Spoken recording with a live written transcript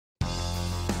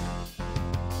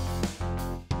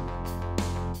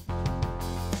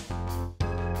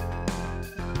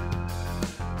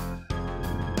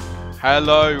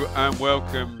Hello and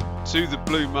welcome to the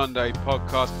Blue Monday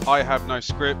podcast. I have no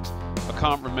script. I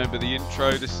can't remember the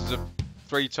intro. This is a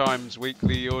 3 times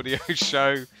weekly audio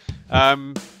show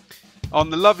on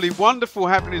the lovely, wonderful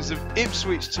happenings of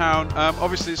Ipswich Town.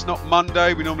 Obviously, it's not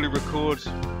Monday. We normally record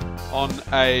on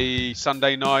a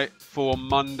Sunday night for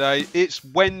Monday. It's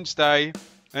Wednesday,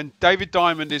 and David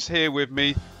Diamond is here with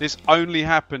me. This only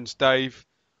happens, Dave,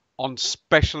 on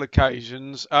special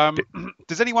occasions.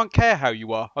 Does anyone care how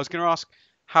you are? I was going to ask,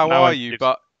 how are you?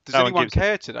 But does anyone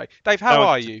care today? Dave, how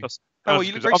are you? How are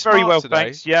you? Look very smart very well, today.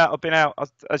 thanks. Yeah, I've been out.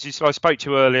 As you saw, I spoke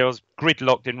to you earlier. I was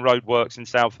gridlocked in roadworks in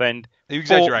Southend. Are you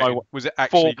exaggerating? Was it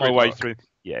actually my way through?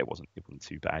 Yeah, it wasn't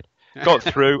too bad. Got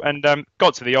through and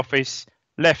got to the office.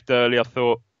 Left early. I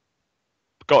thought,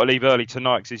 got to leave early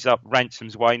tonight because it's up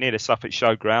Ransom's Way near the Suffolk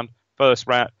Showground. First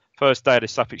day of the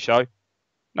Suffolk Show.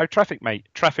 No traffic, mate.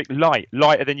 Traffic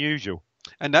lighter than usual.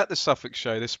 And at the Suffolk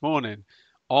Show this morning,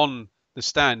 on the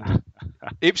stand,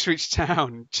 Ipswich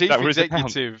Town Chief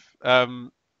Executive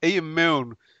Ian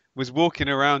Milne was walking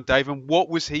around, Dave, and what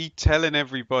was he telling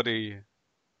everybody?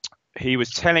 He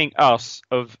was telling us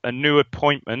of a new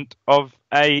appointment of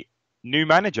a new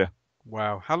manager.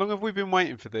 Wow, how long have we been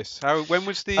waiting for this? When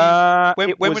was the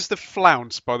when was the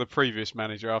flounce by the previous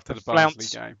manager after the Barnsley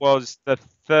game? Was the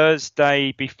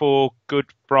Thursday before Good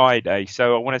Friday,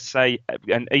 so I want to say,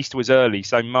 and Easter was early,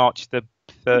 so March the 30th.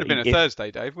 It would have been a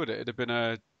Thursday, Dave, would it? It'd have been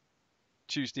a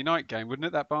Tuesday night game, wouldn't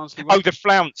it? That Barnsley one? Oh, the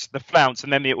flounce,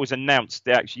 and then it was announced.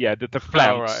 The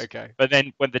flounce. Oh, right, okay. But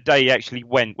then when the day actually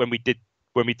went, when we did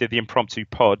the impromptu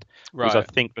pod, was I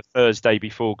think the Thursday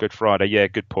before Good Friday. Yeah,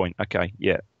 good point. Okay,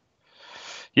 yeah.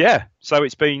 So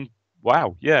it's been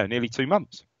nearly 2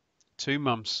 months. 2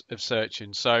 months of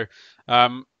searching. So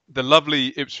the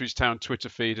lovely Ipswich Town Twitter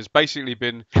feed has basically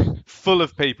been full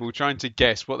of people trying to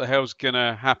guess what the hell's going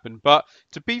to happen. But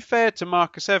to be fair to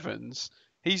Marcus Evans,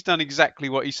 he's done exactly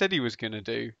what he said he was going to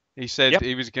do. He said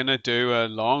he was going to do a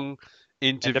long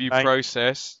interview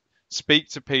process, speak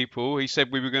to people. He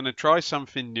said we were going to try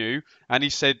something new, and he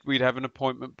said we'd have an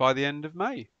appointment by the end of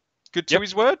May. Good to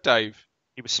his word, Dave.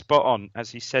 He was spot on, as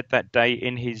he said that day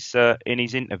in his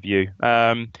interview.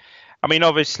 I mean,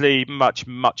 obviously, much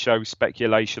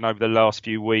speculation over the last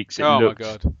few weeks. My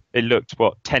God! It looked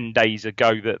 10 days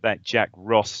ago that Jack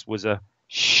Ross was a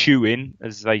shoo-in,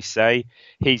 as they say.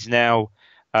 He's now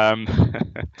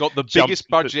got the biggest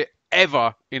budget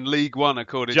ever in League One,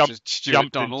 according to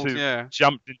Stuart Donald.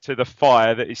 Jumped into the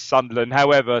fire that is Sunderland.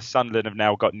 However, Sunderland have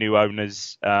now got new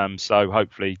owners, so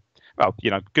hopefully. Well,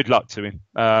 good luck to him.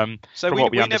 So we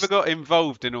never got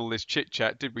involved in all this chit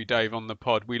chat, did we, Dave? On the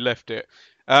pod, we left it.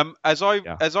 As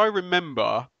I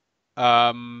remember,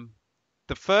 the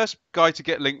first guy to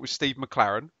get linked was Steve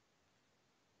McLaren.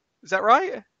 Is that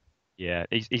right? Yeah,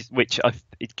 he's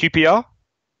QPR.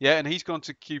 Yeah, and he's gone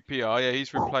to QPR. Yeah,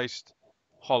 he's replaced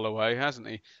Holloway, hasn't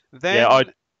he?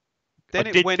 Then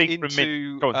it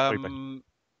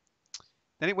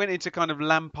went into kind of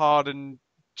Lampard and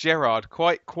Gerrard,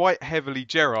 quite heavily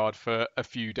Gerrard for a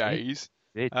few days.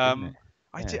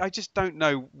 I just don't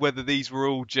know whether these were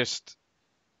all just.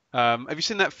 Have you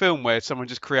seen that film where someone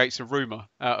just creates a rumor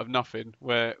out of nothing,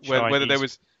 whether there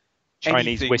was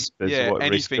Chinese whispers,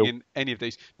 anything in any of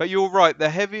these? But you're right. The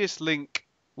heaviest link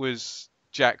was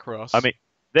Jack Ross. I mean,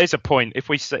 there's a point. If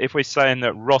we're saying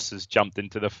that Ross has jumped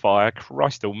into the fire,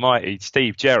 Christ Almighty,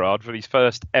 Steve Gerrard, for his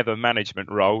first ever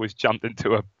management role, has jumped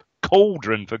into a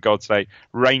cauldron, for God's sake.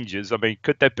 Rangers, I mean,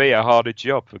 could there be a harder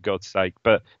job, for God's sake?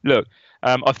 But look,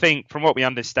 I think from what we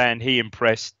understand, he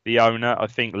impressed the owner. I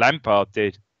think Lampard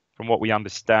did, from what we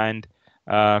understand.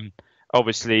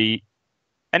 Obviously,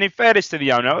 and in fairness to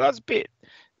the owner, that's a bit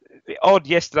odd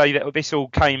yesterday that this all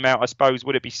came out. I suppose,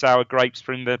 would it be sour grapes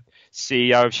from the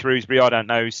CEO of Shrewsbury? I don't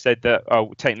know. Said that,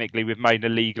 technically we've made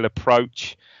an illegal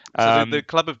approach. So the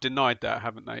club have denied that,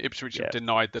 haven't they? Ipswich have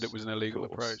denied that it was an illegal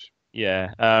approach.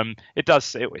 Yeah, it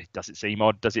does it seem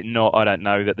odd, does it not? I don't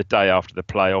know, that the day after the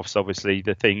playoffs, obviously,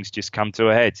 the things just come to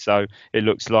a head. So it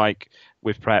looks like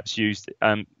we've perhaps used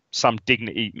some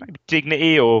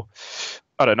dignity, or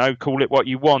I don't know, call it what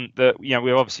you want. That we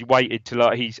obviously waited till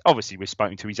we've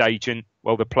spoken to his agent.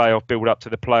 Well, the playoff build up to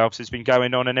the playoffs has been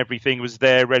going on, and everything was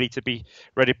there, ready to be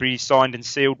signed and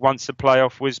sealed once the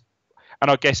playoff was.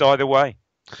 And I guess either way.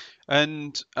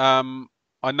 And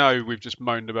I know we've just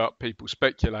moaned about people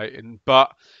speculating,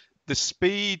 but the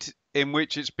speed in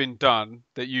which it's been done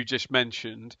that you just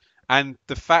mentioned, and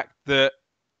the fact that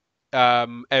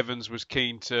Evans was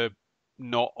keen to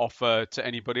not offer to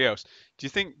anybody else, do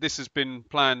you think this has been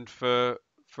planned for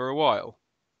a while?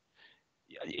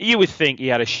 You would think he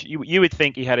had a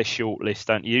short list,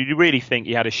 don't you? You really think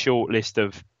he had a short list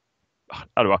of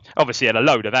I don't know, obviously had a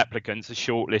load of applicants, a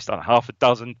short list, half a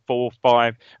dozen, 4,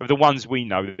 5 of the ones we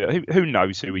know. Who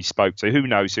knows who he spoke to? Who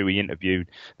knows who he interviewed?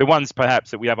 The ones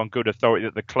perhaps that we have on good authority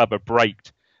that the club have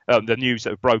braked. The news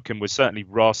that have broken was certainly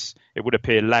Ross. It would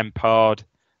appear Lampard.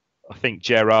 I think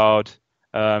Gerrard.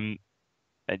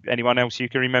 Anyone else you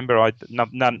can remember? None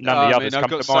of the others come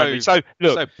to mind. So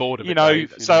look, so bored of you it, know,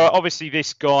 Dave, so obviously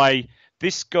this guy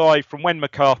from when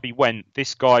McCarthy went,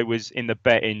 this guy was in the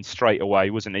betting straight away,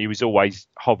 wasn't he? He was always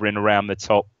hovering around the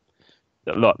top,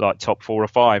 like top 4 or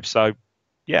 5. So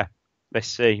yeah, let's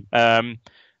see.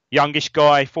 Youngish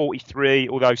guy, 43.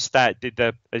 Although Stat did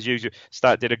as usual.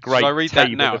 Stat did a great. Shall I read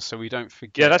that now so we don't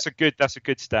forget? Yeah, that's a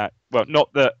good stat. Well,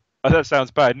 not that that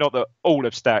sounds bad. Not that all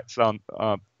of Stats aren't.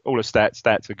 All of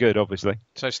stats are good, obviously.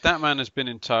 So Statman has been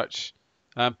in touch.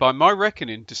 By my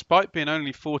reckoning, despite being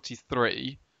only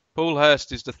 43, Paul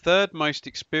Hurst is the third most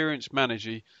experienced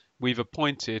manager we've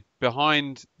appointed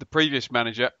behind the previous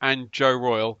manager and Joe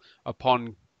Royle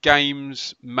upon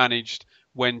games managed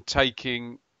when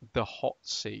taking the hot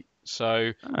seat.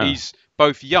 So he's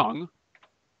both young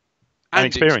and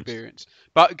experienced.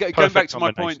 But going back to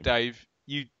my point, Dave,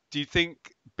 do you think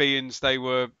they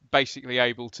were basically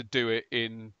able to do it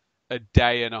in a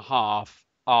day and a half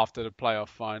after the playoff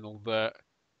final that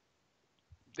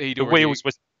the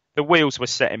wheels were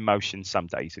set in motion some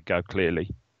days ago, clearly.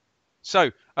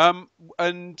 So,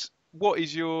 and what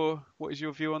is your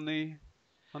view on the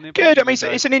good? I mean,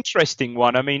 it's an interesting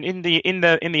one. I mean, in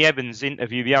the Evans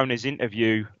interview, the owner's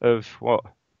interview of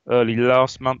early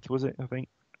last month was it? I think.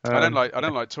 I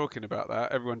don't like talking about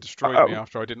that. Everyone destroyed me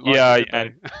after I didn't like it.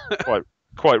 And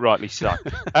quite rightly so.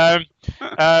 We'll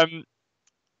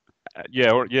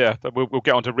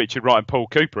get on to Richard Wright and Paul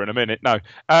Cooper in a minute. No.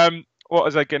 What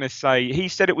was I going to say? He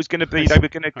said it was going to be, they were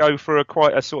going to go for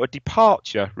quite a sort of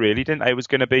departure, really, didn't they? It was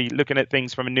going to be looking at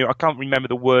things from a new, I can't remember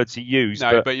the words he used.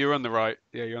 No, but you're on the right.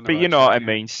 Yeah, you're on the right. But you know what I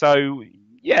mean. So,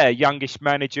 yeah, youngish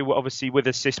manager, obviously with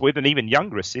an even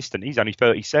younger assistant. He's only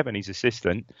 37, he's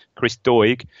assistant, Chris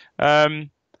Doig. I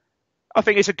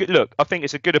think it's a good look. I think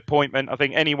it's a good appointment. I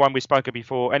think anyone we've spoken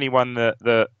before, anyone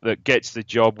that gets the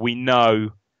job, we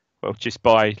know. Well, just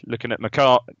by looking at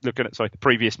the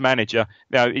previous manager,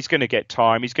 now he's going to get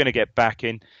time, he's going to get back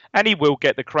in, and he will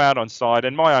get the crowd on side.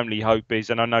 And my only hope is,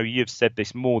 and I know you've said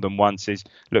this more than once, is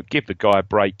look, give the guy a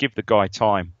break, give the guy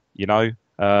time, you know,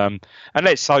 and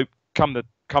let's hope come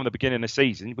the beginning of the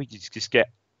season we just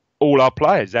get all our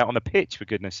players out on the pitch, for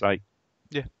goodness sake.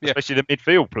 Yeah. Especially the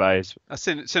midfield players. I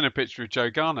seen a picture of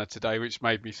Joe Garner today, which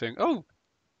made me think, oh,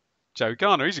 Joe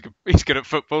Garner, he's good at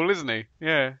football, isn't he?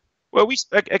 Yeah. Well, we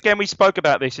spoke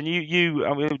about this, and you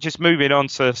I mean, just moving on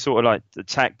to sort of like the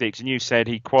tactics, and you said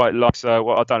he quite likes. I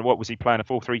don't know, what was he playing, a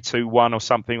 4-3-2-1 or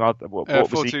something? What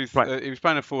was he playing? He was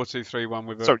playing a 4-2-3-1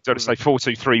 with a. Sorry, did I say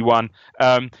 4-2-3-1?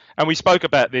 And we spoke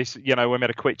about this, you know, when we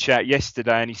had a quick chat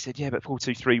yesterday, and he said, yeah, but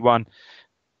 4-2-3-1.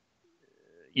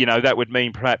 You know, that would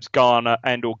mean perhaps Garner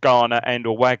and or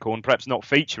Waghorn perhaps not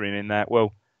featuring in that.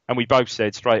 Well, and we both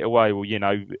said straight away, well, you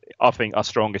know, I think our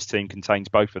strongest team contains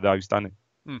both of those, doesn't it?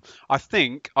 I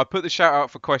think I put the shout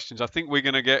out for questions. I think we're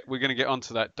gonna get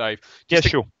onto that, Dave.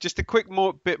 Sure. Just a quick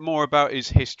bit more about his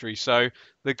history. So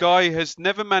the guy has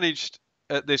never managed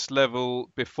at this level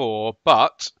before,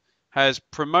 but has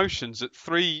promotions at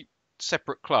 3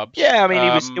 separate clubs. Yeah, I mean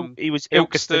he was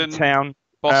Ilkeston Town,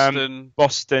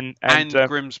 Boston, and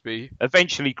Grimsby.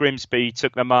 Eventually, Grimsby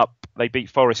took them up. They beat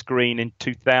Forest Green in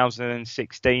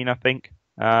 2016, I think.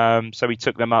 So he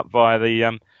took them up via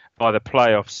the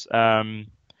playoffs.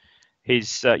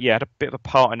 Had a bit of a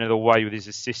part in the way with his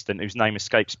assistant, whose name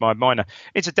escapes my mind.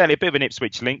 Incidentally, a bit of an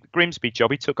Ipswich link. The Grimsby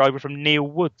job he took over from Neil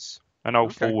Woods, an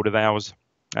old forward of ours.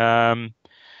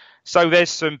 So there's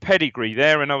some pedigree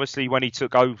there, and obviously when he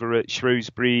took over at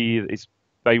Shrewsbury,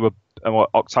 they were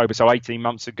October, so 18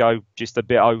 months ago, just a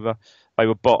bit over. They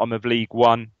were bottom of League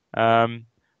One.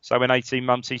 So in 18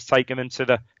 months, he's taken them to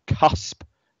the cusp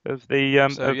of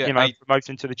the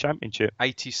promotion to the Championship.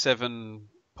 87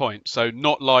 points, so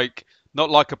not like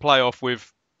a playoff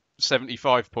with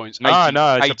 75 points. No,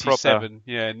 it's 87.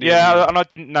 And I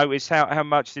didn't notice how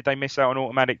much did they miss out on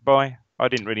automatic buy. I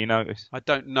didn't really notice. I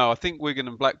don't know. I think Wigan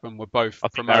and Blackburn were both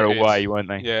promoted. They were away, weren't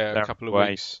they? Yeah, a couple of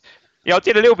weeks. Yeah, I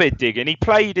did a little bit of digging. He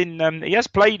played in. He has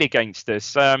played against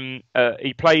us.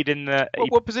 He played in.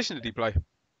 What position did he play?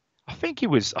 I think he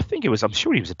was. I'm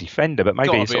sure he was a defender, but maybe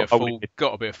got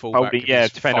to be a fullback.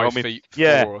 Defender. 5 feet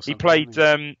 4 or he played.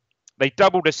 They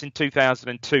doubled us in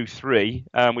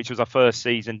 2002-03, which was our first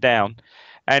season down,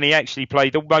 and he actually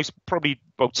played the most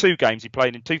 2 games he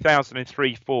played in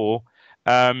 2003-04.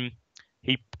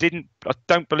 He didn't. I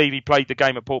don't believe he played the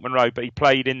game at Portman Road, but he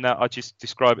played in that I just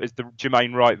describe it as the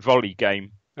Jermaine Wright volley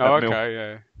game Oh, at Mill. okay,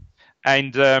 yeah.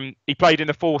 And he played in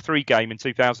the 4-3 game in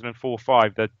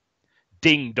 2004-5, the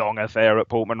ding dong affair at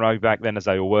Portman Road back then, as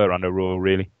they all were under Royal,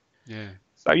 really. Yeah.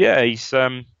 So yeah, he's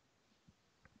and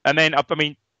then I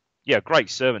mean, yeah, great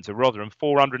servant to Rotherham.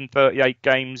 438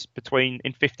 games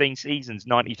in 15 seasons,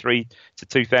 93 to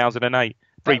 2008.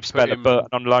 Brief spell at Burton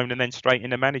on loan and then straight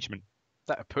into management.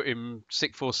 That'd put him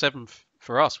 6th or 7th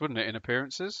for us, wouldn't it, in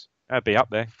appearances? That'd be up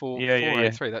there.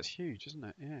 483. That's huge, isn't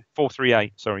it? Yeah.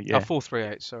 438. Sorry. Yeah.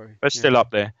 438. Sorry. But still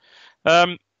up there.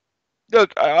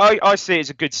 Look, I see it as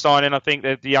a good signing. I think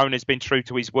that the owner's been true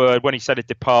to his word. When he said a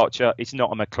departure, it's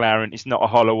not a McLaren, it's not a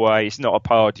Holloway, it's not a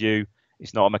Pardew,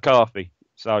 it's not a McCarthy.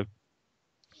 So,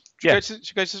 yeah. Should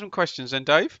we go to some questions then,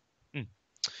 Dave?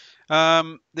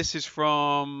 This is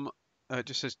from, it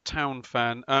just says Town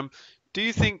Fan. Do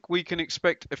you think we can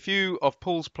expect a few of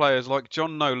Paul's players like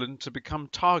John Nolan to become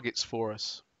targets for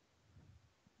us?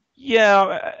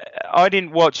 Yeah, I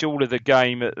didn't watch all of the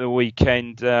game at the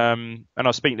weekend, and I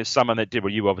was speaking to someone that did.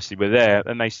 Well, you obviously were there,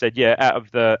 and they said, yeah, out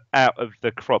of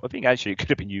the crop, I think actually it could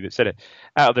have been you that said it.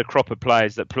 Out of the crop of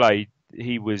players that played,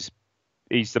 he's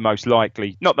the most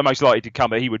likely, not the most likely to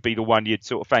come, but he would be the one you'd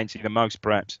sort of fancy the most,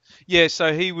 perhaps. Yeah,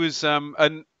 so he was,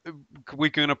 and we're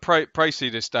going to praise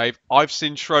this, Dave. I've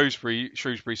seen Shrewsbury,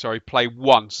 play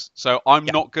once, so I'm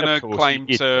not going to claim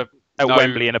to at know,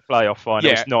 Wembley in a playoff final.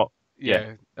 Yeah, it's not.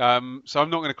 Yeah. So I'm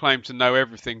not going to claim to know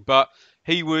everything, but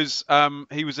he was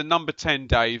a number 10,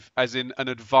 Dave, as in an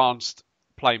advanced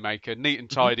playmaker, neat and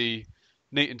tidy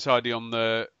on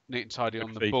the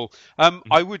ball.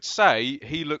 I would say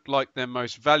he looked like their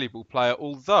most valuable player,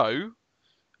 although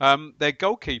their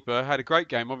goalkeeper had a great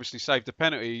game. Obviously saved a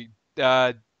penalty.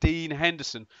 Dean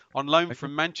Henderson on loan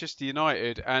from Manchester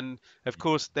United, and of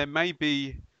course there may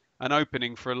be an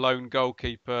opening for a lone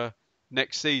goalkeeper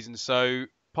next season. So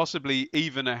possibly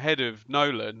even ahead of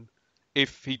Nolan,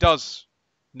 if he does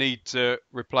need to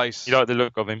replace. You like the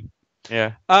look of him,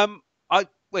 yeah.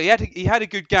 He had a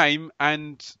good game,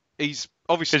 and he's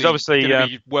obviously going to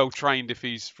be well trained if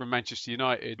he's from Manchester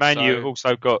United. Man, you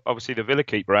also got obviously the Villa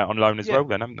keeper out on loan as well,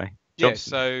 then, haven't they?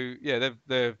 Johnson. Yeah. So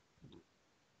they've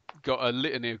got a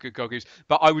litany of good goalkeepers,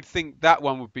 but I would think that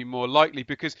one would be more likely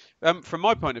because, from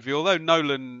my point of view, although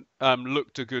Nolan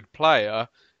looked a good player.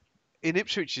 In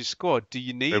Ipswich's squad, do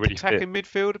you need attacking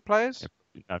midfielder players?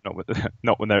 No,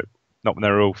 not when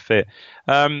they're all fit.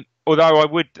 Although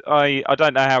I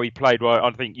don't know how he played. Well, I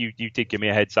think you did give me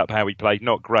a heads up how he played.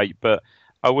 Not great, but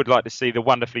I would like to see the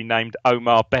wonderfully named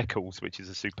Omar Beckles, which is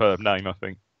a superb name, I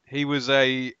think. He was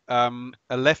a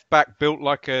left back built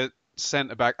like a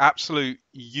centre back, absolute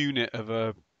unit of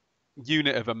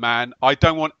a man. I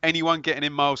don't want anyone getting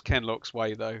in Miles Kenlock's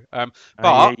way though.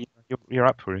 But you're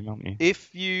up for him, aren't you?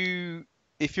 If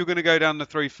you're going to go down the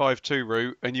 3-5-2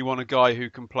 route and you want a guy who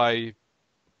can play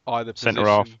either centre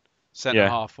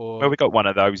half, or well, we got one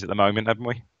of those at the moment, haven't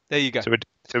we? There you go.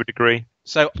 To a degree.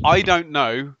 So I don't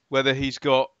know whether he's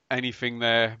got anything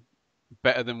there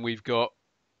better than we've got.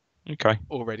 Okay.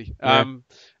 Already. Yeah.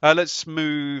 Let's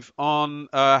move on.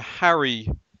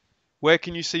 Harry, where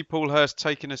can you see Paul Hurst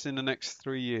taking us in the next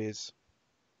 3 years?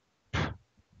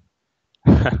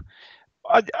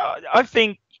 I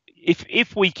think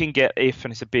if we can get and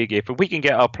it's a big if we can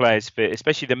get our players fit,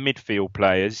 especially the midfield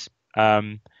players,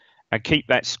 and keep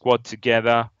that squad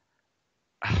together,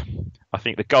 I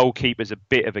think the goalkeeper's a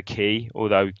bit of a key.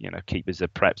 Although keepers are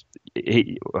perhaps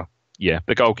the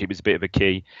goalkeeper's a bit of a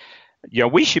key.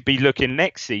 We should be looking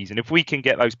next season if we can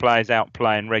get those players out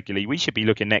playing regularly. We should be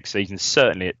looking next season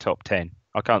certainly at top 10.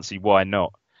 I can't see why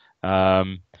not.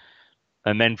 And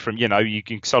then from, you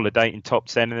can consolidate in top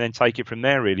 10 and then take it from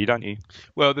there, really, don't you?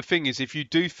 Well, the thing is, if you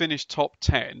do finish top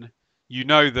 10, you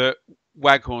know that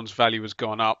Waghorn's value has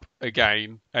gone up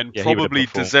again, and probably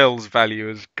Dazell's value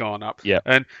has gone up. Yeah.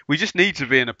 And we just need to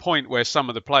be in a point where some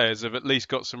of the players have at least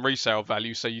got some resale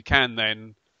value, so you can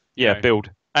then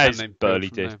build as Burley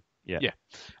did. Yeah.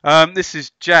 This is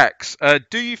Jax.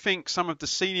 Do you think some of the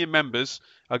senior members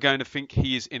are going to think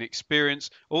he is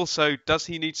inexperienced? Also, does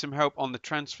he need some help on the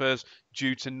transfers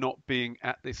due to not being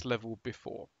at this level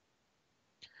before?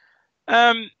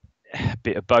 A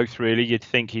bit of both, really. You'd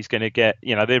think he's going to get,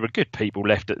 there are good people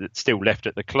still left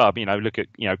at the club. Look at,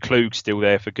 Klug's still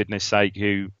there, for goodness sake,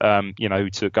 who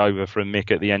took over from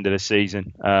Mick at the end of the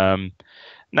season.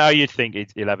 No, you'd think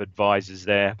he'll have advisors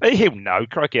there. But he'll know.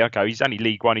 Crikey, okay, he's only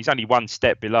League One. He's only one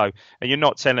step below. And you're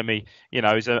not telling me,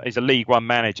 he's a League One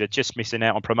manager just missing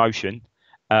out on promotion,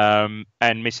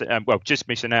 just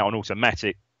missing out on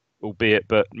automatic, albeit,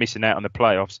 but missing out on the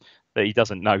playoffs. that he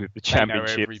doesn't know the They know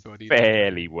Championship everybody,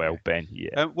 fairly well, Ben.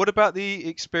 Yeah. What about the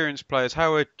experienced players?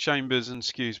 How are Chambers and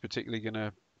Skews particularly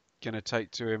gonna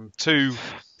take to him? Two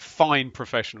fine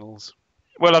professionals.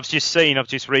 Well, I've just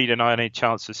read, and I had a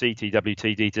chance to see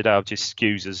TWTD today. I've just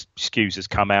Skews has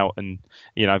come out, and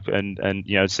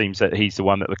it seems that he's the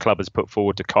one that the club has put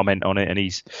forward to comment on it, and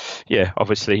he's,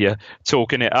 obviously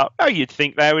talking it up. Oh, you'd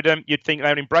think they would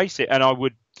embrace it, and I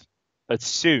would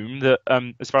assume that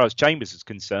as far as Chambers is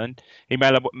concerned, he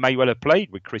may well have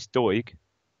played with Chris Doig,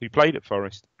 who played at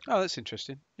Forest. Oh, that's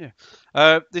interesting.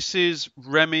 Yeah. This is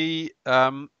Remy.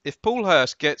 If Paul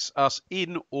Hurst gets us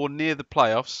in or near the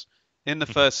playoffs in the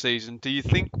first season, do you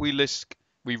think we risk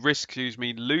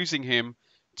losing him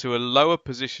to a lower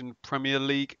position Premier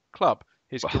League club?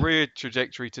 His career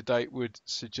trajectory to date would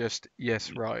suggest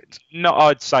yes, right. No,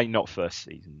 I'd say not first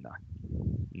season.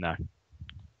 No.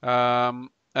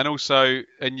 And also,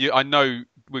 I know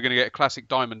we're going to get a classic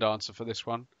diamond answer for this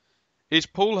one. Is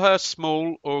Paul Hurst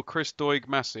small or Chris Doig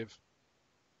massive?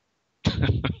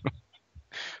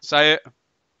 Say it.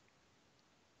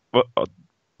 What?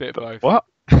 Bit of both. What?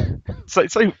 So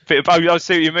bit of both. I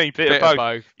see what you mean. Bit of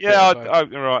both. Yeah.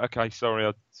 Right. Okay.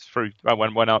 Sorry.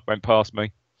 Went past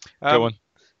me. Go on.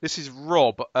 This is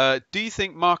Rob. Do you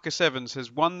think Marcus Evans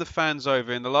has won the fans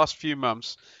over in the last few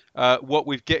months? What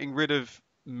with getting rid of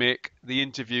Mick, the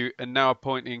interview, and now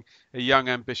appointing a young,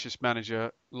 ambitious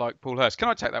manager like Paul Hurst. Can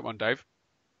I take that one, Dave?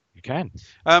 You can.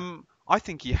 I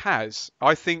think he has.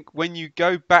 I think when you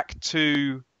go back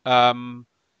to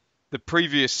the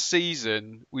previous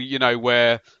season,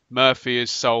 where Murphy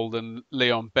is sold and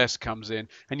Leon Best comes in,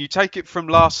 and you take it from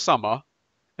last summer,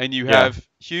 and you have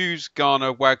Hughes,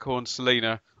 Garner, Waghorn,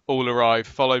 Selina all arrive,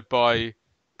 followed by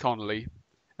Connolly,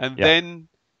 and then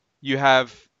you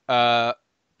have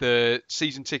the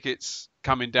season tickets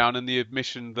coming down and the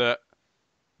admission that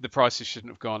the prices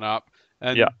shouldn't have gone up.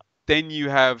 And then you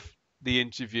have the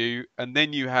interview, and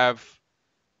then you have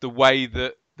the way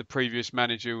that the previous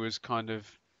manager was kind of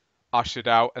ushered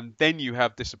out, and then you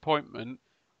have disappointment.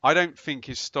 I don't think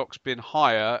his stock's been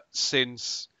higher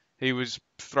since he was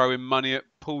throwing money at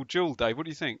Paul Jewell. Dave, what do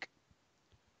you think?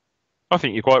 I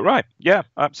think you're quite right. Yeah,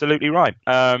 absolutely right.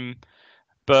 There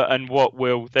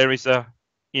is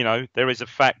a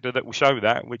factor that will show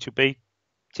that, which will be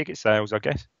ticket sales, I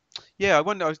guess. Yeah, I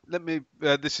wonder.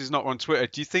 This is not on Twitter.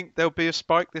 Do you think there'll be a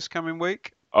spike this coming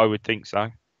week? I would think so.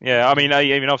 Yeah, I mean,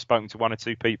 even I've spoken to one or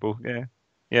two people.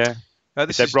 Yeah.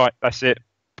 They said, right, that's it.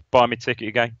 Buy me a ticket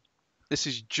again. This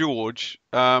is George.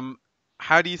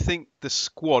 How do you think the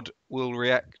squad will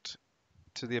react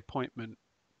to the appointment?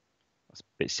 That's a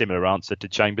bit similar answer to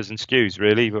Chambers and Skews,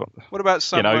 really. But what about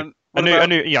someone? A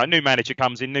new manager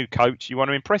comes in, new coach. You want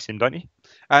to impress him, don't you?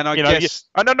 And I guess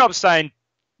I'm not saying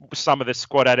some of the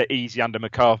squad had it easy under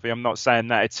McCarthy. I'm not saying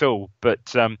that at all.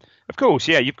 But of course,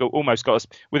 you've almost got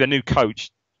with a new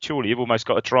coach. Surely you've almost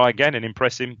got to try again and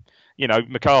impress him.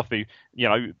 McCarthy.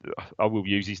 I will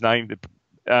use his name.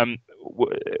 Knew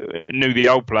the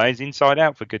old players inside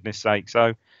out, for goodness sake.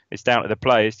 So it's down to the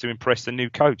players to impress the new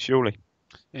coach, surely.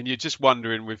 And you're just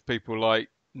wondering with people like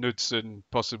Knudsen,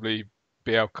 possibly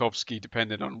Bielkowski,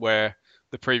 depending on where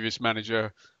the previous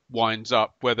manager winds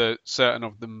up, whether certain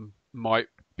of them might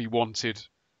be wanted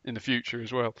in the future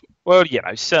as well. Well,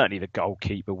 certainly the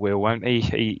goalkeeper will, won't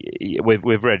he? We've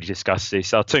already discussed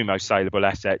this. Our two most saleable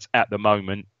assets at the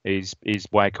moment is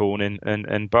Waghorn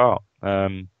and Bart.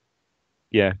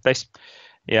 Let's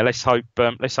hope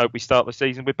we start the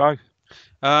season with both.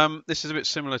 This is a bit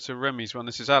similar to Remy's one.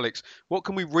 This is Alex. What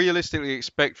can we realistically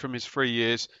expect from his 3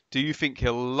 years? Do you think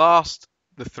he'll last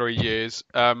the 3 years?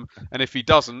 And if he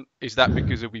doesn't, is that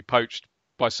because he'll be poached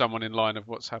by someone in line of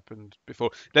what's happened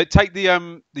before? Take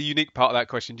the unique part of that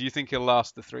question. Do you think he'll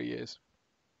last the 3 years?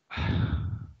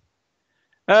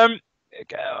 Going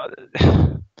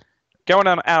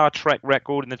on our track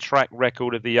record and the track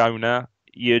record of the owner,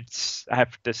 you'd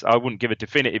have to. I wouldn't give a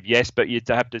definitive yes, but you'd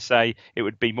have to say it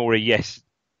would be more a yes.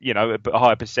 A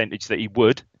higher percentage that he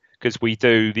would, because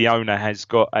the owner has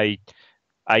got a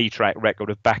track record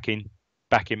of backing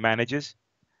managers.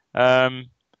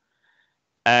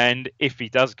 And if he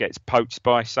does get poached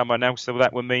by someone else, so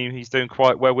that would mean he's doing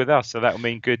quite well with us. So that would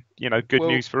mean good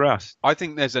news for us. I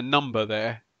think there's a number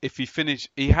there. If he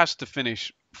has to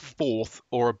finish fourth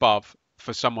or above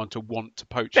for someone to want to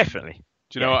poach him. Definitely.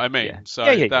 Do you know what I mean? Yeah. So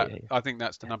I think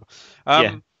that's the number.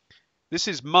 This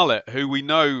is Mullet, who we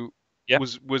know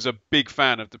was a big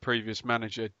fan of the previous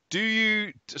manager.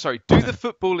 Do the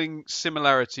footballing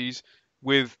similarities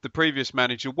with the previous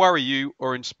manager worry you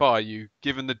or inspire you,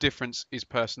 given the difference is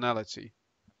personality?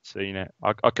 Seen it.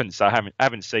 I couldn't say I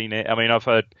haven't seen it. I mean, I've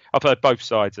heard both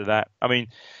sides of that. I mean,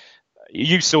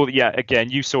 You saw, again,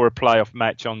 you saw a playoff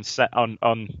match on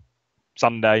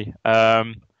Sunday.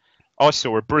 I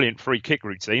saw a brilliant free kick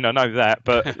routine. I know that,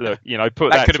 but look, put That that could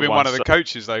have to been one one of the side.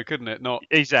 coaches, though, couldn't it?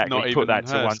 Exactly, Not put even that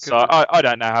to one Hurst, couldn't side. it? I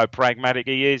don't know how pragmatic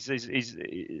he is. Is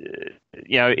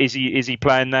he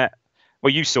playing that?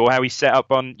 Well, you saw how he set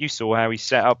up on. You saw how he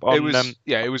set up It on was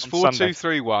it was on four Sunday. two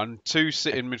three one, two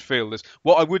sitting midfielders.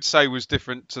 What I would say was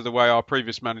different to the way our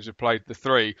previous manager played the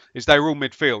three is they were all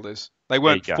midfielders. They There you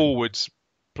weren't go. forwards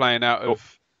playing Oh, out yeah,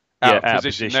 of out of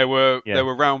position. position. There Yeah,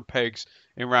 were round pegs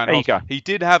in round there you holes. go. He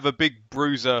did have a big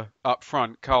bruiser up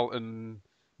front, Carlton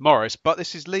Morris, but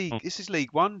this is Mm.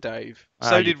 League One, Dave.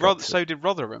 You've got to. So did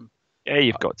Rotherham. Yeah,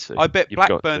 you've got to. I bet You've got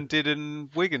to. Blackburn did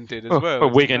and Wigan did as Well, well.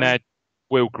 Wigan had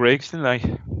Will Griggs, didn't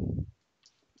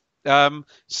they?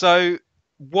 So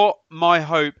what my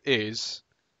hope is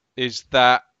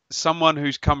that someone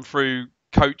who's come through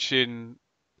coaching,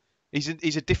 he's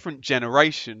a different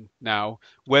generation now.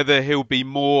 Whether he'll be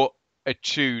more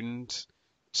attuned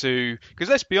to, because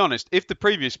let's be honest, if the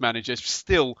previous manager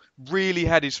still really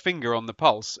had his finger on the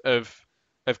pulse of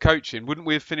coaching, wouldn't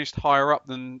we have finished higher up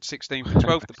than 16th and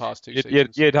 12th the past two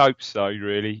seasons? You'd hope so,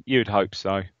 really. You'd hope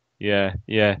so. Yeah,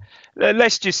 yeah.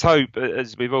 Let's just hope,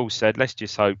 as we've all said, let's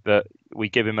just hope that we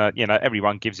give him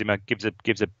everyone gives a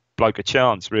bloke a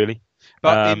chance, really.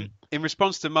 But in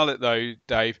response to Mullet though,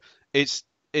 Dave, it's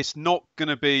not going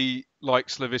to be like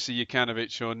Slavisa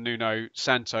Jokanovic or Nuno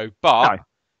Santo, No,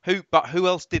 who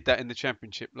else did that in the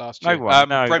Championship last no year? one.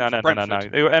 No, Brentford.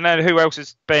 And then who else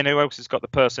has Who else has got the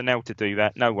personnel to do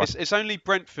that? No one. It's only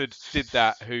Brentford did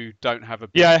that who don't have a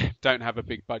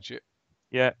big budget.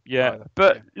 Yeah. Either.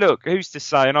 But look, who's to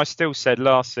say? And I still said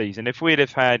last season, if we'd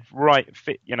have had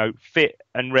fit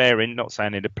and Raring, not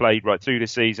saying he'd have played right through the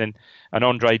season, and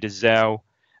Andre Dezelle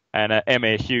and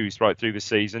Emir Hughes right through the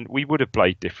season, we would have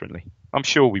played differently. I'm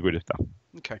sure we would have done.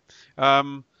 Okay.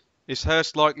 Is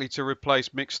Hurst likely to replace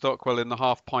Mick Stockwell in the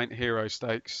half-pint hero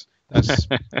stakes?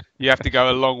 You have to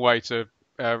go a long way to.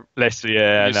 That would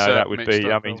Mick be.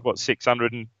 Stockwell. I mean, what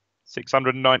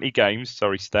 690 games?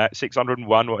 Sorry,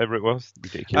 601, whatever it was.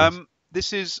 Ridiculous.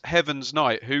 This is Heaven's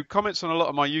Night, who comments on a lot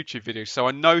of my YouTube videos, so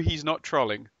I know he's not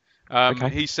trolling. Okay.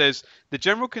 He says, the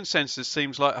general consensus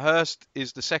seems like Hurst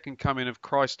is the second coming of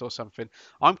Christ or something.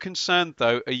 I'm concerned,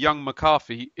 though, a young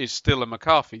McCarthy is still a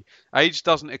McCarthy. Age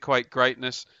doesn't equate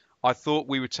greatness. I thought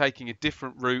we were taking a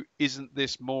different route. Isn't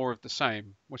this more of the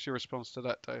same? What's your response to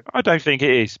that, Dave? I don't think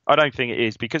it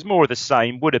is because more of the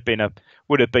same would have been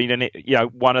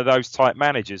one of those type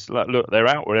managers. Look,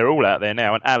 they're all out there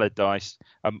now. And Allardyce,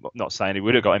 I'm not saying he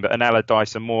would have got him, but an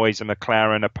Allardyce, a Moyes, a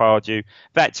McLaren, a Pardew.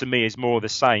 That to me is more of the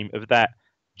same of that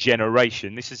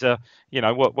generation. This is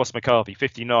what's McCarthy,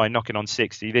 59, knocking on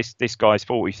 60. This guy's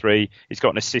 43. He's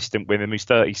got an assistant with him who's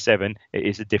 37. It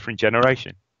is a different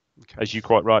generation. Okay. As you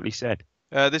quite rightly said.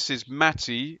 This is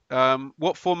Matty.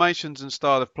 What formations and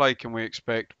style of play can we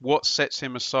expect? What sets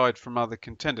him aside from other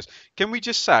contenders? Can we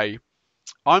just say,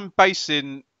 I'm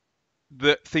basing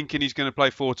thinking he's going to play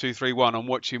 4-2-3-1 on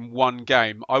watching one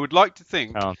game. I would like to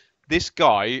think this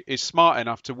guy is smart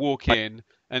enough to walk in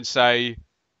and say,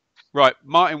 right,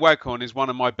 Martin Waghorn is one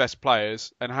of my best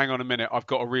players, and hang on a minute, I've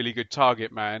got a really good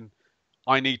target man.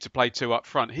 I need to play two up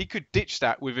front. He could ditch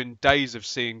that within days of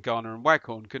seeing Garner and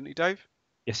Waghorn, couldn't he, Dave?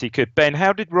 Yes, he could. Ben,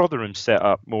 how did Rotherham set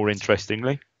up more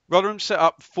interestingly? Rotherham set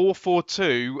up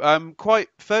 4-4-2, quite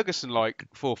Ferguson-like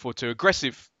 4-4-2,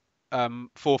 aggressive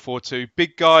 4-4-2.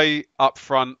 Big guy up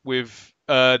front with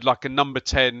like a number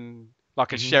 10,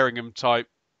 like a Sheringham type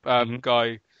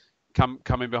guy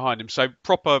coming behind him. So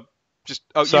proper, you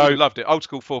would have loved it. Old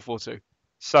school 4-4-2.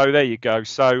 So there you go.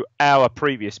 So our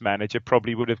previous manager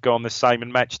probably would have gone the same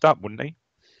and matched up, wouldn't he?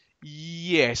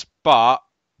 Yes, but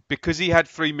because he had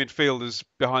three midfielders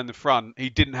behind the front,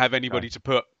 he didn't have anybody to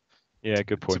put. Yeah,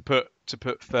 good point. To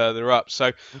put further up.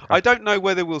 So I don't know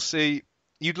whether we'll see.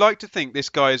 You'd like to think this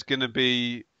guy is going to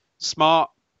be smart,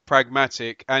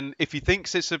 pragmatic, and if he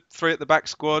thinks it's a three at the back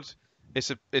squad, it's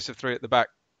a three at the back.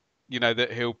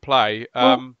 That he'll play.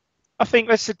 I think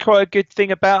that's quite a good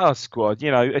thing about our squad.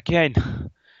 Again,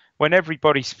 when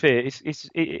everybody's fit,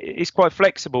 it's quite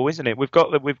flexible, isn't it? We've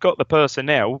got the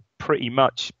personnel pretty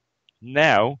much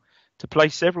now to play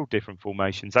several different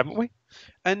formations, haven't we?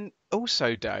 And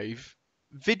also, Dave,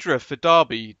 Vidra for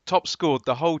Derby top scored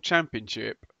the whole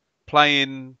championship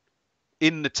playing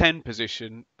in the 10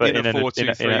 position in a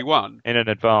 4-2-3-1. In an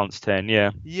advanced 10,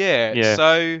 yeah. Yeah.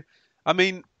 So, I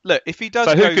mean, look, if he does.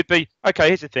 So who could be? Okay,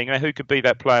 here's the thing. Who could be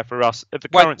that player for us? At the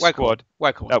current squad,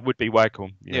 Waghorn. That would be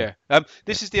Waghorn. Yeah.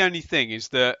 This is the only thing is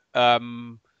that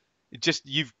just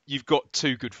you've got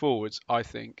two good forwards, I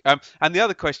think. And the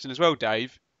other question as well,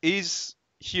 Dave, is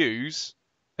Hughes,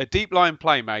 a deep line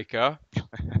playmaker,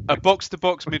 a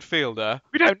box-to-box midfielder,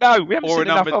 We don't know. We haven't or a seen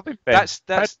enough number? of him, Ben.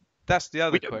 That's the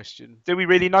other We question. do we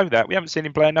really know that? We haven't seen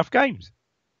him play enough games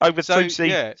over So 2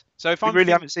 seasons. yeah, so We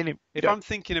really haven't seen him. if I'm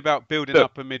thinking about building Look,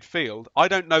 up a midfield, I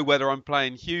don't know whether I'm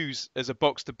playing Hughes as a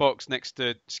box-to-box next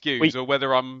to Skews we or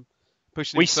whether I'm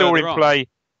pushing we him saw further him on. play.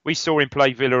 We saw him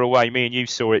play Villa away. Me and you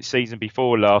saw it season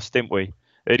before last, didn't we?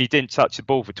 And he didn't touch the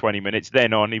ball for 20 minutes.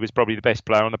 Then on, he was probably the best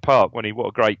player on the park. What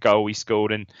a great goal he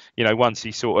scored. And once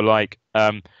he sort of like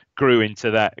grew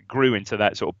into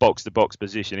that sort of box to box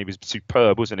position, he was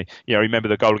superb, wasn't he? Remember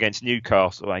the goal against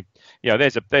Newcastle? Like,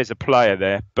 there's a player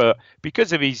there, but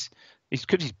because of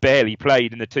because he's barely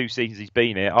played in the 2 seasons he's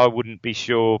been here, I wouldn't be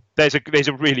sure. There's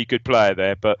a really good player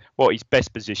there, but what his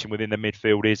best position within the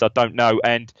midfield is, I don't know.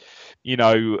 And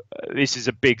this is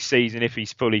a big season if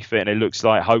he's fully fit, and it looks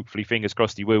like, hopefully, fingers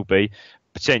crossed, he will be.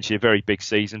 Potentially a very big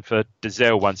season for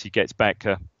Dazelle once he gets back,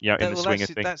 in the swing of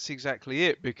things. That's exactly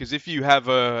it. Because if you have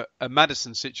a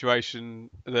Maddison situation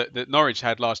that Norwich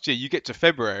had last year, you get to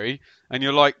February and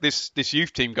you're like this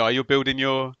youth team guy. You're building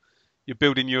your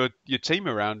team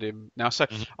around him now. So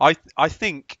I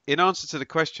think, in answer to the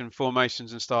question,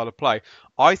 formations and style of play,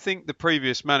 I think the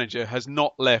previous manager has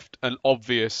not left an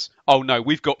obvious, oh no,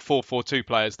 we've got 4-4-2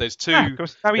 players. There's two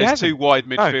wide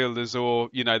midfielders, or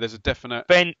there's a definite.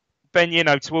 Ben,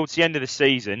 towards the end of the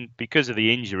season, because of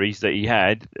the injuries that he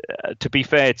had, to be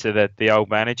fair to the old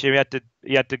manager, he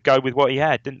had to go with what he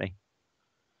had, didn't he?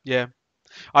 Yeah.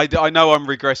 I know I'm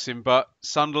regressing, but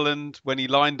Sunderland, when he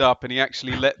lined up and he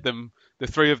actually let the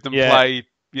three of them play,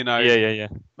 Yeah.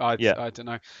 I don't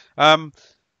know.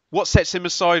 What sets him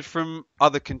aside from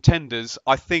other contenders,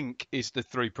 I think, is the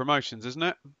 3 promotions, isn't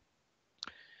it?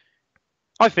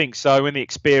 I think so. And the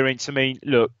experience, I mean,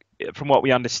 look, from what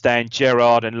we understand,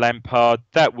 Gerrard and Lampard,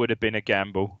 that would have been a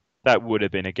gamble.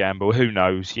 Who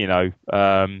knows,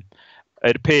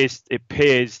 It appears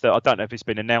that, I don't know if it's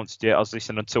been announced yet. I was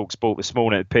listening on TalkSport this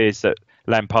morning. It appears that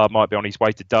Lampard might be on his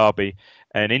way to Derby,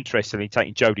 and interestingly,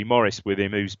 taking Jody Morris with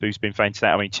him, who's been fantastic.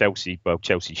 I mean, Chelsea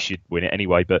should win it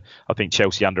anyway, but I think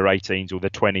Chelsea under-18s or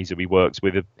the 20s that he works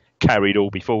with have carried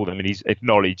all before them, and he's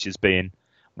acknowledged as being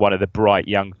one of the bright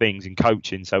young things in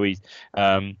coaching. So he's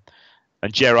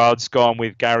and Gerrard's gone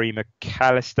with Gary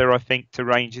McAllister, I think, to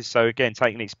Rangers. So again,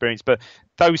 taking experience. But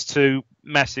those two,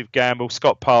 massive gamble.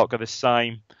 Scott Parker, the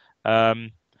same.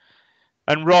 And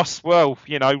Ross,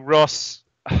 Ross,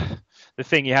 the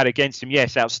thing he had against him,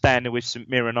 yes, outstanding with St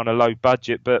Mirren on a low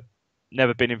budget, but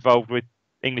never been involved with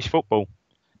English football.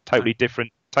 Totally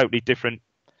different.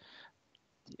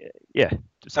 Yeah,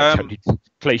 totally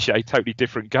cliche, totally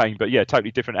different game, but yeah,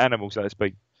 totally different animal, so to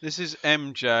speak. This is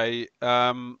MJ.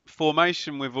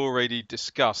 Formation we've already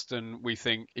discussed, and we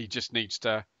think he just needs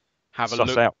to have a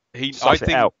look. Out.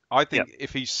 I think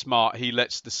if he's smart, he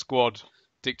lets the squad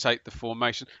dictate the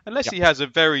formation, unless he has a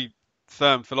very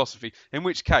firm philosophy. In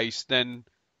which case, then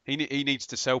he needs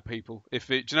to sell people.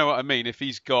 Do you know what I mean? If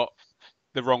he's got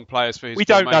the wrong players for his we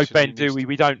don't know, Ben, do we?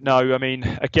 We don't know. I mean,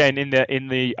 again, in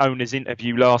the owner's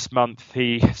interview last month,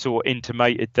 he sort of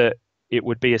intimated that it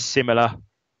would be a similar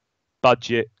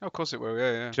budget. Of course it will,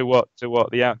 yeah. To what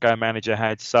the outgoing manager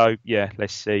had. So yeah,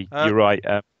 let's see. You're right.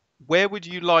 Where would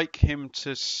you like him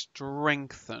to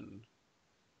strengthen?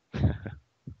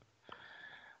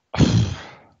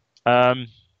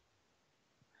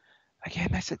 Again,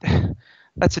 that's a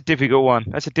difficult one.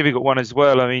 That's a difficult one as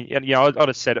well. I mean, I'd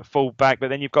have said at full back, but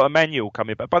then you've got Emmanuel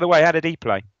coming. But by the way, how did he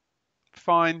play?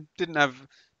 Fine.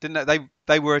 They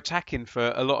were attacking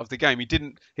for a lot of the game.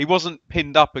 He wasn't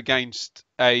pinned up against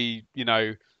a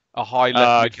high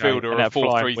left midfielder or a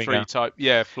 4-3-3 type,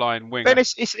 flying winger. Then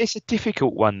it's a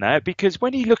difficult one there, because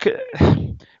when you look at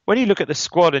the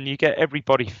squad and you get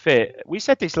everybody fit, we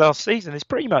said this last season, there's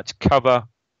pretty much cover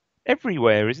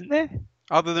everywhere, isn't there?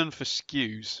 Other than for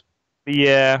Skews.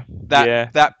 Yeah.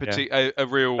 That particular a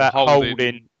real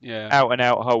holding, out and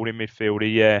out holding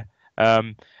midfielder, yeah.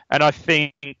 And I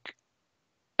think,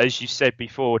 as you said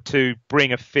before, to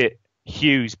bring a fit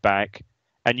Hughes back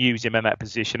and use him in that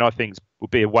position, I think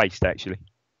would be a waste, actually.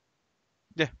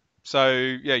 Yeah. So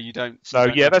you don't.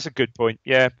 That's a good point.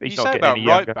 Yeah, he's not getting any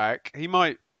right younger. back. He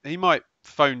might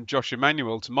phone Josh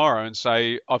Emmanuel tomorrow and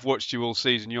say, "I've watched you all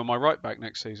season. You're my right back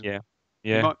next season." Yeah.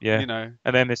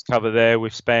 And then there's cover there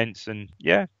with Spence and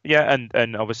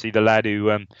and obviously the lad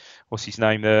who what's his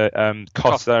name, the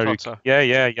Costa.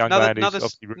 Young lad.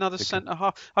 Another centre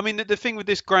half. I mean, the thing with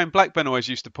this, Graham Blackburn always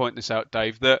used to point this out,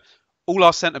 Dave, that all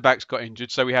our centre backs got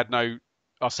injured, so we had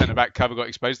our centre back cover got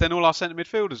exposed. Then all our centre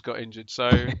midfielders got injured.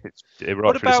 So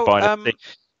what about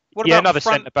another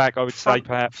centre back? I would say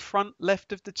perhaps front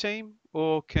left of the team.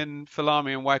 or can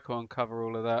Falami and Waghorn cover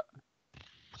all of that?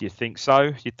 You think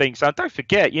so? You think so? And don't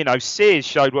forget, Sears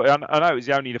showed what I know it was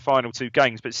only the final 2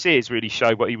 games, but Sears really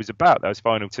showed what he was about those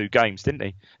final 2 games, didn't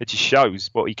he? It just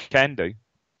shows what he can do.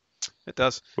 It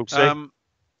does. We'll see.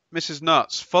 Mrs.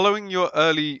 Nuts, following your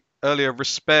earlier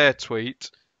Respair tweet,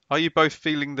 are you both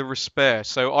feeling the Respair?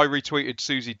 So I retweeted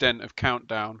Susie Dent of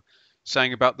Countdown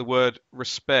saying about the word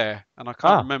Respair, and I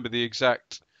can't remember the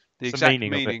exact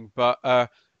meaning, but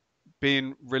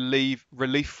being relief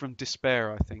from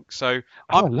despair, I think. So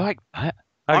I like that.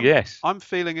 Oh yes. I'm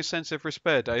feeling a sense of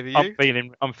Respair, Dave. Are you?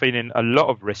 I'm feeling a lot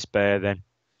of Respair then.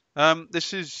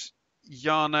 This is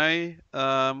Yane.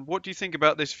 What do you think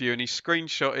about this view? And he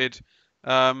screenshotted.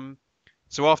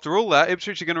 So after all that,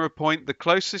 Ipswich are going to appoint the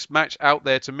closest match out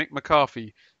there to Mick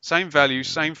McCarthy. Same values,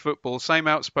 same football, same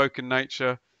outspoken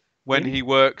nature. When he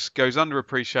works, goes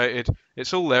underappreciated.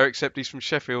 It's all there, except he's from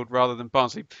Sheffield rather than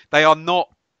Barnsley. They are not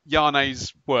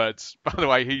Yane's words, by the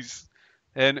way. He's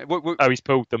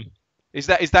pulled them. Is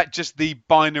that just the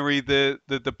binary,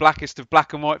 the blackest of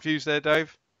black and white views there,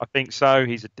 Dave? I think so.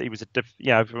 He was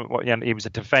a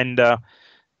defender.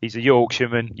 He's a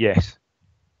Yorkshireman. Yes.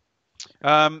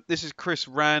 This is Chris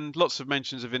Rand. Lots of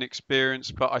mentions of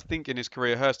inexperience, but I think in his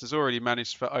career, Hurst has already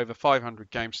managed for over 500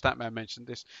 games. Statman mentioned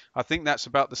this. I think that's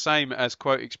about the same as,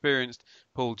 quote, experienced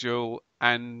Paul Jewell,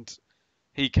 and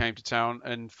he came to town,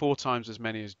 and 4 times as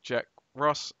many as Jack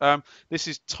Ross. This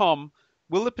is Tom.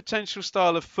 Will the potential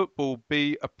style of football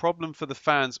be a problem for the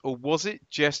fans, or was it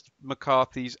just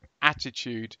McCarthy's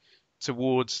attitude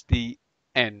towards the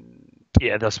end?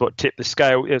 Yeah, that's what tipped the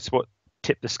scale. That's what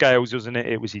tipped the scales, wasn't it?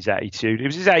 It was his attitude. It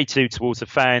was his attitude towards the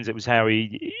fans. It was how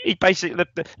he basically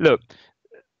look.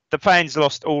 The fans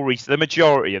lost the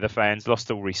majority of the fans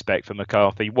lost all respect for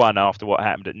McCarthy. One, after what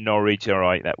happened at Norwich. All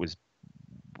right, that was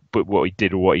what he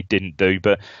did or what he didn't do,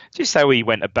 but just how he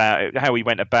went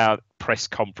about press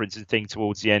conference and thing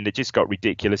towards the end, it just got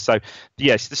ridiculous. So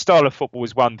yes, the style of football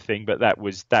was one thing, but that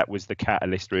was the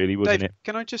catalyst, really, wasn't Dave, it?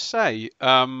 Can I just say,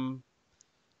 the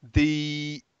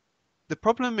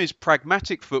problem is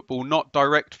pragmatic football, not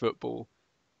direct football.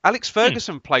 Alex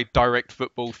Ferguson played direct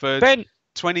football for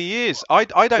 20 years. I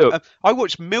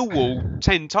watched Millwall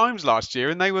 10 times last year,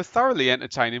 and they were thoroughly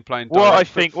entertaining playing direct. Well, I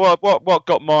think what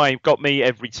got me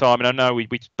every time, and I know we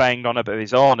banged on about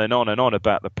this on and on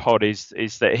about the pod, is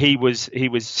that he was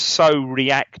so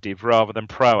reactive rather than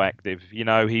proactive.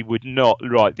 He would not,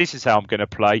 right, this is how I'm going to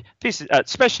play. This is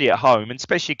especially at home, and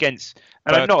especially against,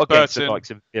 and not against the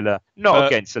likes of Villa, not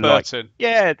against the likes.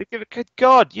 Yeah, good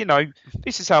God,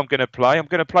 this is how I'm going to play. I'm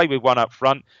going to play with one up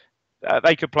front.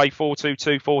 They could play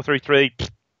 4-2-2, 4-3-3.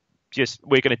 Just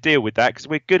we're going to deal with that because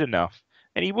we're good enough.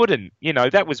 And he wouldn't.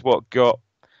 That was what got.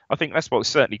 I think that's what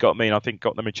certainly got me, and I think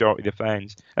got the majority of the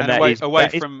fans. And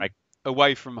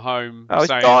away from home. Oh, it's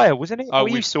dire, wasn't it?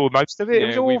 You saw most of it. It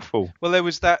was awful. Well, there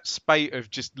was that spate of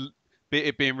just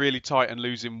it being really tight and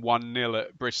losing 1-0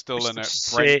 at Bristol and at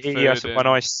Brentford. When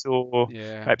I saw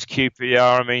perhaps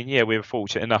QPR, I mean, we were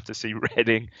fortunate enough to see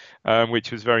Reading,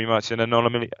 which was very much an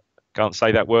anomaly. Can't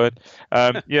say that word.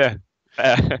 Out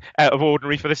of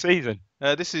ordinary for the season.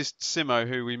 This is Simo,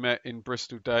 who we met in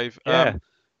Bristol, Dave.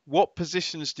 What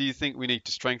positions do you think we need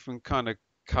to strengthen? Kind of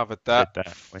covered that.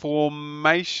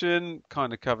 Formation,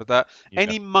 kind of covered that. Yeah.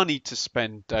 Any money to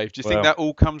spend, Dave? Do you think that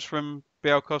all comes from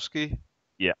Białkowski?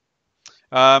 Yeah.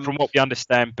 From what we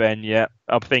understand, Ben,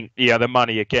 I think the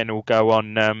money again will go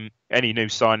on. Any new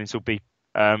signings will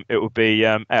be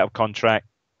out of contract,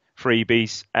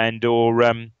 freebies, and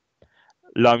or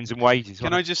loans and wages.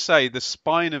 Can I just say the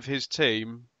spine of his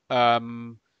team,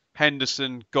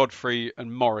 Henderson, Godfrey,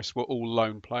 and Morris were all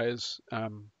loan players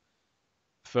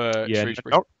for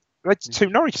Shrewsbury. Two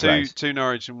Norwich players. Two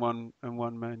Norwich and one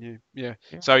Man U. Yeah.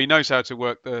 So he knows how to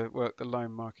work the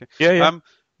loan market. Yeah.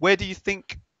 Where do you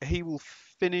think he will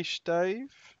finish,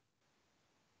 Dave?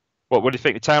 What do you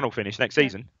think the Town will finish next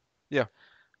season? Yeah.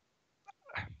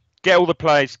 Get all the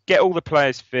players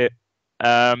fit.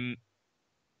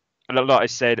 Like I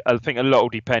said, I think a lot will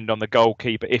depend on the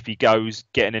goalkeeper. If he goes,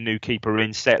 getting a new keeper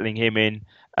in, settling him in.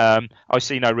 I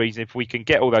see no reason if we can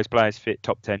get all those players fit,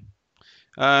 top 10.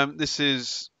 This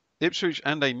is Ipswich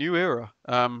and a new era.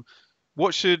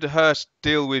 What should Hurst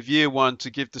deal with year one to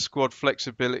give the squad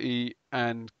flexibility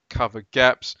and cover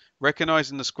gaps?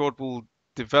 Recognising the squad will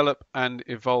develop and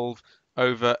evolve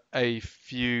over a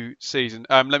few seasons.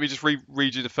 Let me just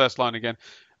read you the first line again.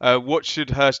 What should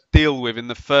Hurst deal with in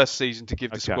the first season to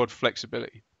give the squad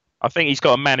flexibility? I think he's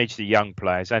got to manage the young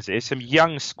players. There's some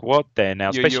young squad there now,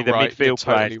 especially the midfield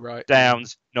players. Right.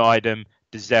 Downs, Nydam,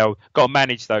 Dazelle. Got to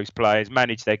manage those players,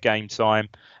 manage their game time.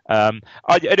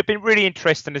 It'd have been really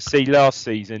interesting to see last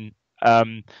season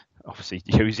Obviously,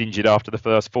 he was injured after the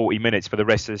first 40 minutes for the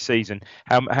rest of the season.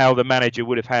 How the manager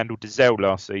would have handled Dazelle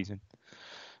last season.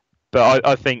 But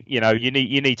I think you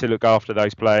need to look after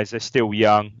those players. They're still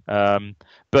young.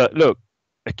 But look,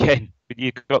 again,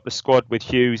 you've got the squad with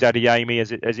Hughes, Adeyemi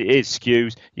as it is,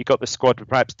 Skews. You've got the squad to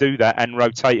perhaps do that and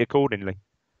rotate accordingly.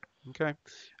 Okay.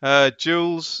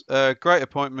 Jules, great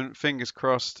appointment. Fingers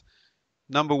crossed.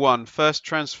 Number one, first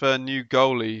transfer new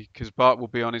goalie because Bart will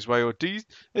be on his way. Or do you?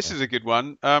 This is a good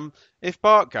one. If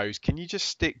Bart goes, can you just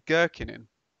stick Gherkin in?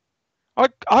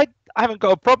 I haven't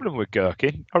got a problem with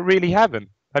Gherkin. I really haven't.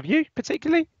 Have you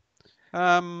particularly? It's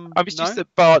No. just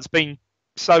that Bart's been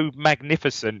so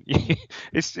magnificent.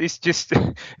 it's just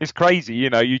it's crazy.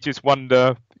 You just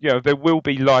wonder. There will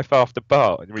be life after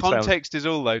Bart. Context is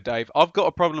all though, Dave. I've got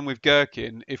a problem with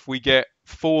Gherkin if we get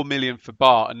 4 million for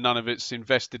Bart and none of it's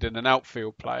invested in an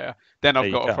outfield player. Then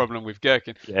I've got a problem with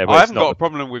Gherkin. Yeah, I haven't got a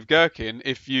problem with Gherkin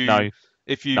if you No.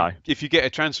 if you get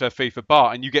a transfer fee for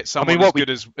Bart and you get someone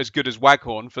as good as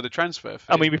Waghorn for the transfer fee.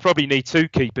 I mean, we probably need two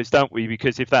keepers, don't we?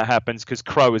 Because if that happens, because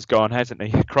Crow has gone, hasn't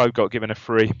he? Crow got given a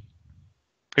free.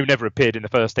 Who never appeared in the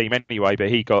first team anyway, but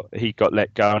he got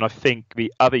let go, and I think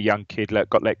the other young kid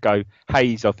got let go.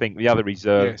 Hayes, I think the other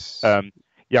reserve, yes.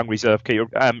 Young reserve keeper.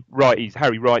 Right,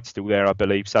 Harry Wright's still there, I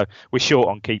believe. So we're short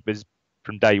on keepers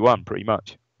from day one, pretty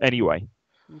much. Anyway.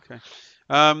 Okay.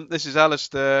 This is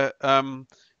Alistair.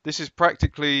 This is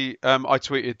practically. I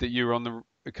tweeted that you were on the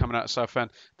coming out of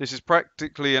Southend. This is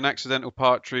practically an accidental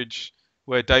partridge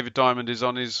where David Diamond is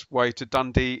on his way to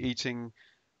Dundee eating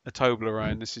a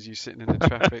Toblerone. This is you sitting in the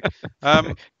traffic.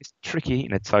 It's tricky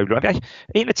eating a Toblerone.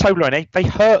 Eating a Toblerone, they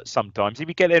hurt sometimes. If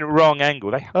you get it at the wrong angle,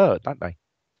 they hurt, don't they?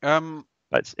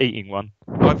 That's eating one.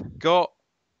 I've got.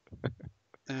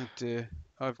 Oh dear.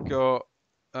 I've got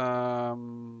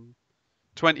 20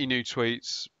 new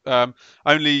tweets.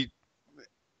 Only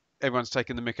everyone's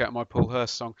taking the mick out of my Paul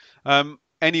Hurst song.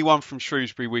 Anyone from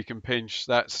Shrewsbury we can pinch.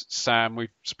 That's Sam. We've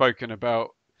spoken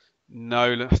about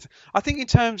Nolan. I think in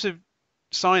terms of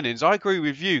signings, I agree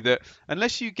with you that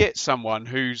unless you get someone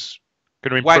who's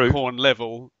Waghorn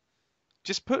level,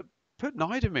 just put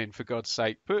Neidham in for God's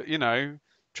sake.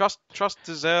 Trust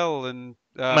Dazelle and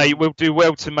mate, we'll do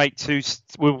well to make two.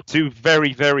 We'll do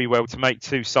very, very well to make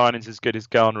two signings as good as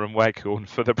Garner and Waghorn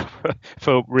for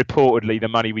reportedly the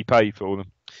money we pay for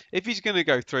them. If he's going to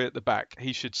go three at the back,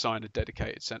 he should sign a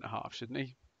dedicated centre half, shouldn't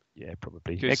he? Yeah,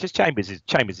 probably. Because Chambers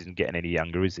isn't getting any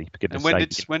younger, is he? And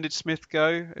when did Smith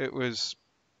go? It was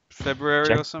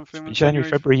February or something. January,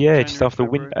 February, yeah, just after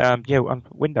window.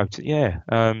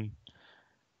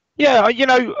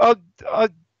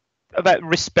 That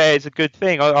risk bear is a good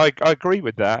thing. I agree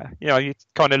with that. You're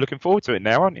kind of looking forward to it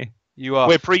now, aren't you? You are.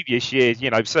 Where previous years,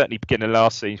 certainly beginning of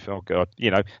last season, oh God,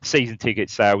 season ticket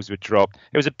sales were dropped.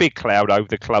 It was a big cloud over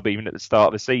the club even at the start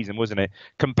of the season, wasn't it?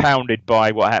 Compounded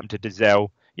by what happened to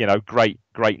Dazelle, great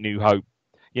new hope.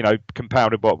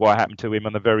 Compounded by what happened to him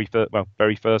on the very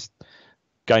first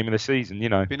game of the season.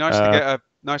 It'd be nice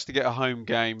to get a home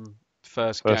game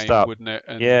first game, up. Wouldn't it?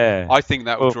 And yeah. I think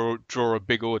that will draw a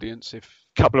big audience. If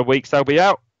couple of weeks they'll be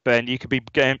out, then we could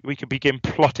begin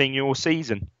plotting your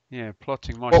season. Yeah,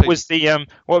 plotting my. What was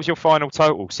your final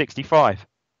total? 65.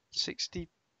 60.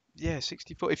 Yeah,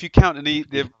 64. If you count the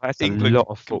England, a lot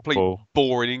of complete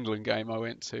boring England game I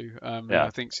went to, I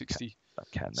think 60.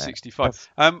 65.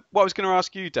 What I was going to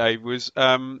ask you, Dave, was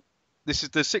this is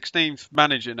the 16th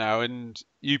manager now, and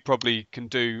you probably can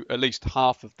do at least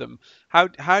half of them. How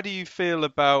do you feel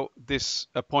about this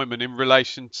appointment in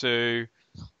relation to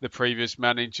the previous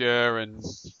manager? And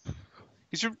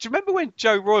do you remember when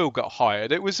Joe Royle got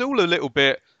hired? It was all a little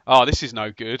bit, this is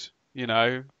no good.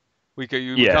 We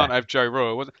can't have Joe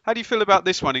Royle. How do you feel about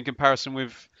this one in comparison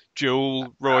with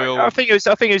Jewell, Royle? I think it was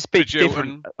a bit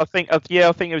different. I think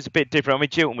it was a bit different. I mean,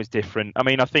 Jilton was different. I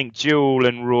mean, I think Jewell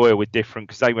and Royle were different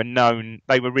because they were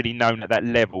really known at that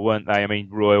level, weren't they? I mean,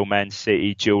 Royle, Man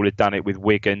City, Jewell had done it with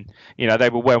Wigan. They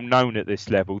were well known at this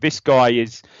level. This guy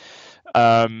is,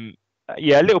 a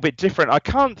little bit different. I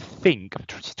can't think. I'm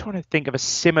just trying to think of a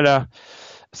similar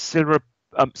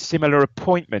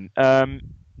appointment.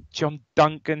 John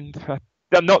Duncan.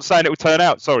 I'm not saying it will turn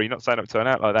out. Sorry, not saying it will turn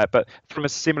out like that. But from a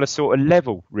similar sort of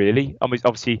level, really. I mean,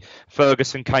 obviously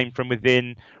Ferguson came from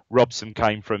within. Robson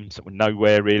came from sort of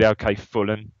nowhere, really. Okay,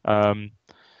 Fulham.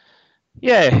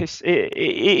 It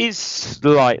is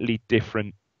slightly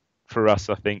different for us,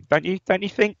 I think. Don't you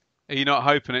think? Are you not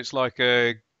hoping it's like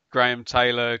a Graham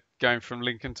Taylor going from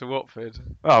Lincoln to Watford?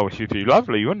 Oh, it should be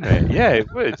lovely, wouldn't it? Yeah,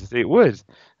 it would. It would.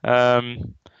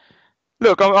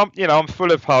 Look, I'm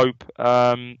full of hope.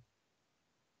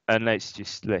 And let's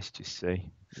just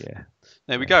see. Yeah.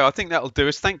 There we go. I think that'll do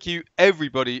us. Thank you,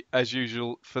 everybody, as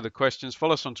usual, for the questions.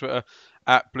 Follow us on Twitter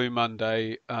at Blue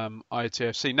Monday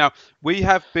ITFC. Now, we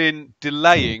have been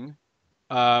delaying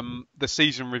the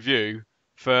season review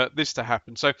for this to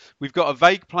happen. So we've got a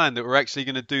vague plan that we're actually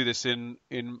going to do this in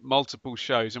multiple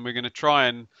shows, and we're going to try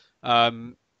and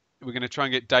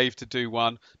get Dave to do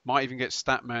one. Might even get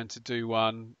Statman to do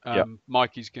one.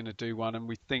 Mikey's going to do one, and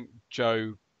we think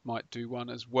Joe might do one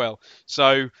as well.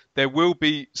 So there will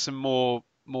be some more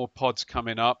pods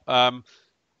coming up.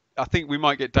 I think we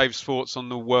might get Dave's thoughts on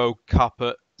the World Cup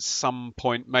at some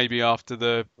point, maybe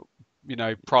after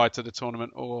prior to the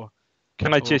tournament or.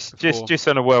 Can I just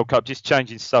on a World Cup, just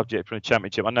changing subject from the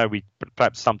Championship? I know we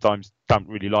perhaps sometimes don't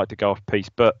really like to go off piece,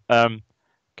 but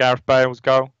Gareth Bale's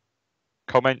goal,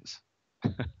 comments?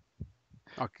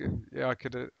 I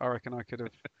reckon I could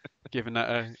have given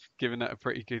that a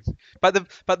pretty good. But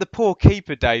the poor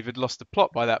keeper, Dave, had lost the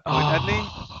plot by that point, hadn't he?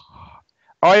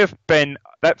 I have been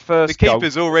that first. The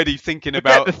keeper's goal, already thinking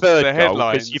about the third the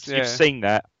headlines. Goal, you've seen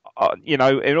that. In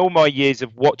all my years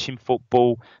of watching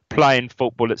football, playing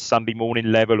football at Sunday morning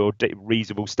level or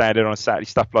reasonable standard on a Saturday,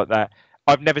 stuff like that,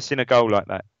 I've never seen a goal like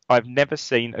that. I've never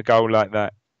seen a goal like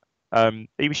that.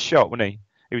 He was shot, wasn't he?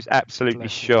 He was absolutely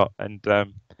shot. And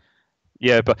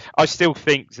but I still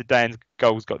think Zidane's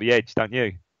goal's got the edge, don't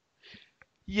you?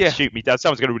 Yeah. Shoot me down.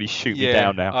 Someone's going to really shoot me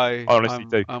down now. I honestly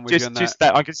do. Just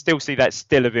that. I can still see that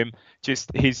still of him.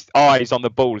 Just his eyes on the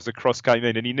ball as the cross came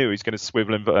in, and he knew he was going to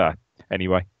swivel him. But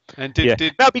anyway. And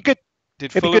that'd be good.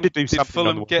 Did It'd be good to do something. Did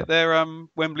Fulham get their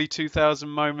Wembley 2000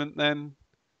 moment then?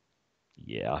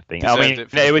 Yeah, I think.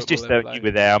 It was just that you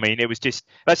were there. I mean, it was just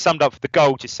that summed up the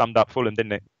goal. Just summed up Fulham,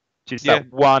 didn't it? Just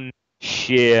that one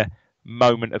sheer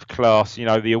moment of class.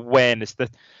 The awareness.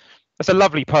 That's a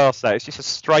lovely pass. That it's just a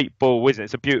straight ball, isn't it?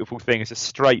 It's a beautiful thing. It's a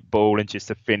straight ball and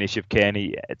just a finish of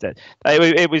Kenny.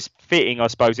 It was fitting, I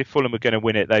suppose. If Fulham were going to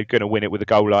win it, they're going to win it with a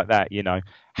goal like that.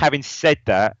 Having said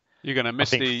that. You're going to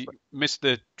miss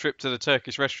the trip to the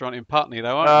Turkish restaurant in Putney,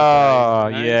 though,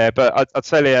 aren't you? Yeah, but I'll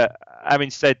tell you, having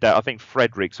said that, I think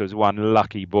Fredericks was one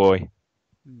lucky boy.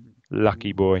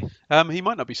 Lucky boy. He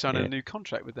might not be signing a new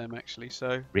contract with them, actually.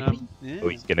 So really?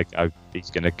 He's going to go.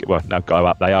 Well, no, go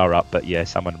up. They are up, but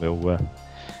someone will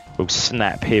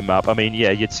snap him up. I mean,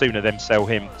 you'd sooner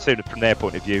from their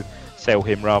point of view, sell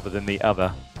him rather than the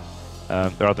other,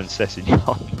 rather than Sessegnon.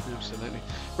 Absolutely.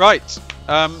 Right.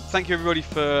 Thank you everybody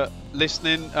for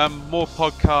listening. More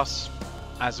podcasts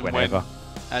as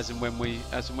and when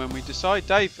we decide.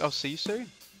 Dave, I'll see you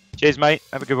soon. Cheers, mate.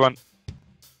 Have a good one.